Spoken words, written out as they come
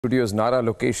Studio is Nara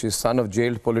Lokesh, is son of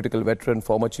jailed political veteran,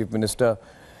 former Chief Minister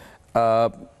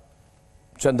Chandrababu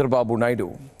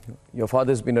Naidu. Your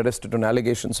father has been arrested on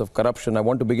allegations of corruption. I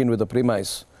want to begin with the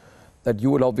premise that you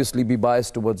will obviously be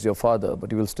biased towards your father,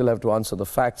 but you will still have to answer the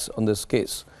facts on this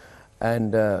case.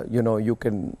 And,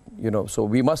 so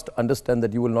we must understand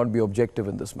that you will not be objective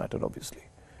in this matter, obviously.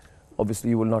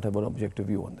 Obviously, you will not have an objective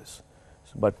view on this.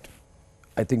 But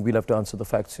I think we'll have to answer the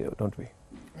facts here, don't we?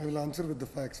 I will answer with the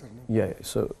facts, sir. Yeah,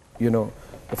 so,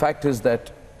 the fact is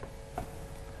that,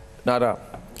 Nara,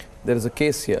 there is a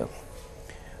case here.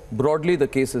 Broadly, the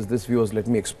case is this, viewers, let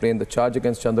me explain. The charge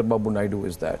against Chandrababu Naidu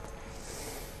is that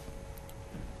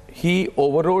he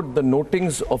overrode the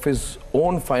notings of his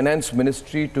own finance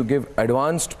ministry to give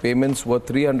advanced payments worth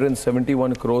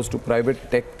 371 crores to private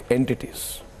tech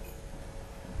entities.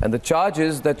 And the charge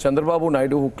is that Chandrababu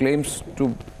Naidu, who claims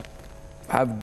to have